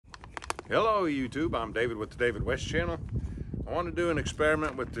Hello YouTube, I'm David with the David West channel. I want to do an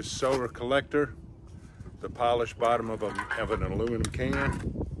experiment with this solar collector, the polished bottom of an aluminum can.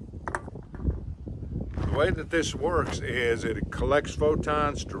 The way that this works is it collects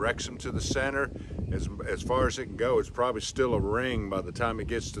photons, directs them to the center as far as it can go. It's probably still a ring by the time it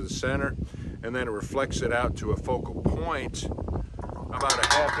gets to the center, and then it reflects it out to a focal point about a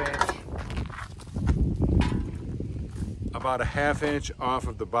half inch off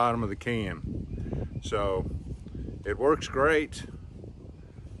of the bottom of the can. So it works great,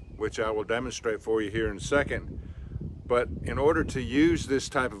 which I will demonstrate for you here in a second. But in order to use this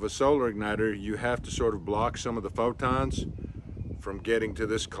type of a solar igniter, you have to sort of block some of the photons from getting to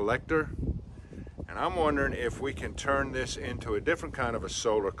this collector. And I'm wondering if we can turn this into a different kind of a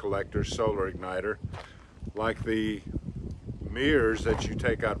solar collector, solar igniter, like the mirrors that you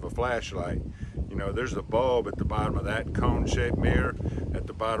take out of a flashlight. You know, there's a bulb at the bottom of that cone-shaped mirror, at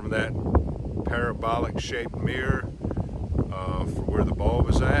the bottom of that parabolic-shaped mirror for where the bulb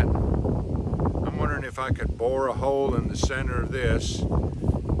is at. I'm wondering if I could bore a hole in the center of this,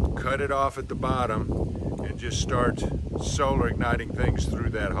 cut it off at the bottom, and just start solar igniting things through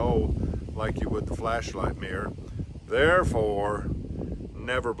that hole like you would the flashlight mirror, therefore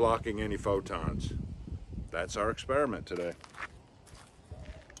never blocking any photons. That's our experiment today.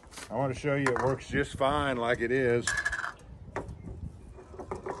 I want to show you it works just fine like it is,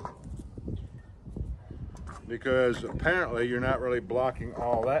 because apparently you're not really blocking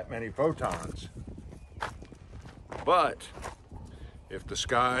all that many photons. But if the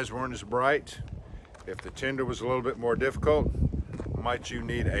skies weren't as bright, if the tinder was a little bit more difficult, might you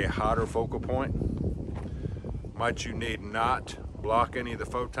need a hotter focal point? Might you need not block any of the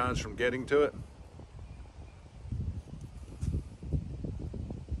photons from getting to it?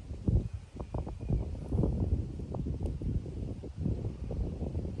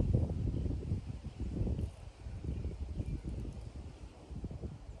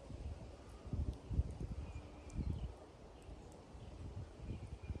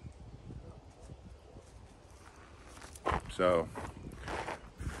 So,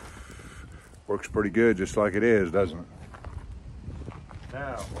 works pretty good just like it is, doesn't it?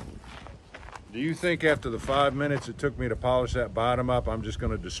 Now, do you think after the 5 minutes it took me to polish that bottom up, I'm just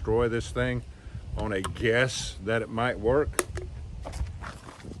going to destroy this thing on a guess that it might work?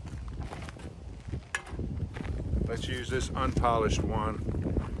 Let's use this unpolished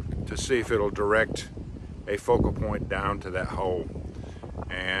one to see if it'll direct a focal point down to that hole.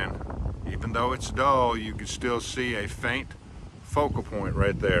 And even though it's dull, you can still see a faint focal point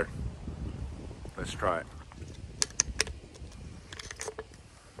right there. Let's try it.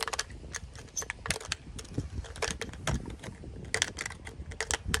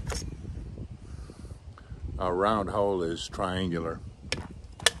 A round hole is triangular.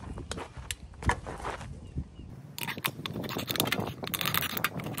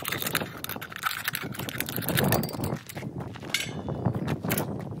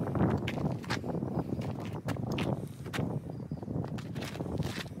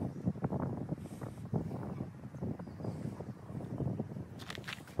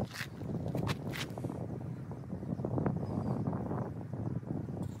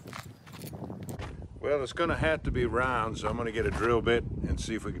 Well, it's going to have to be round, so I'm going to get a drill bit and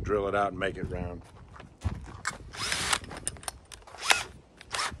see if we can drill it out and make it round.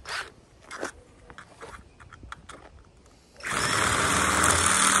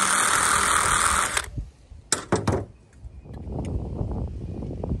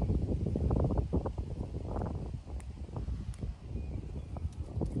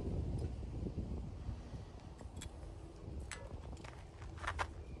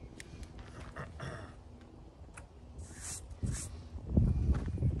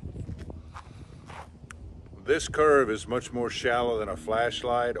 This curve is much more shallow than a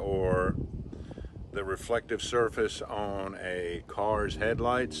flashlight or the reflective surface on a car's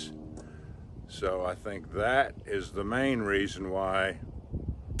headlights. So I think that is the main reason why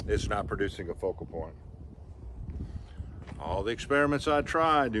it's not producing a focal point. All the experiments I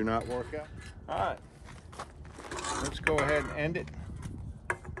try do not work out. All right, let's go ahead and end it.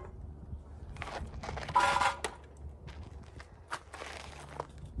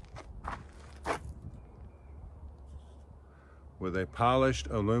 With a polished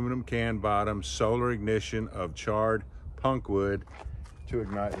aluminum can bottom solar ignition of charred punk wood to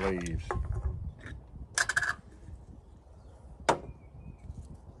ignite leaves.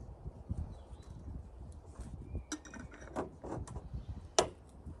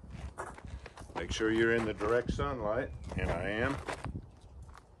 Make sure you're in the direct sunlight, and I am.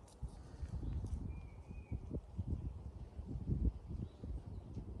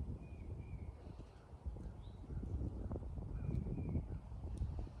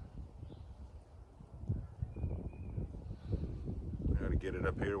 get it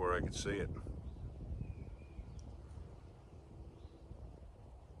up here where I can see it.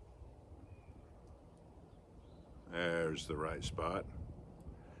 There's the right spot.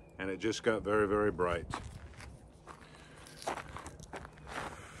 And it just got very, very bright.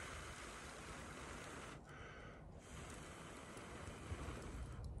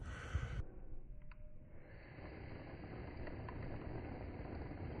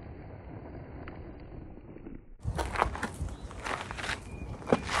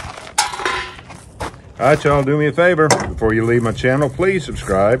 All right, y'all, do me a favor. Before you leave my channel, please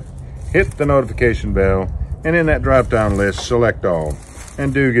subscribe, hit the notification bell, and in that drop-down list, select all.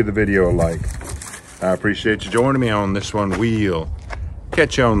 And do give the video a like. I appreciate you joining me on this one. We'll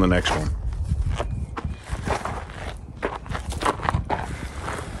catch you on the next one.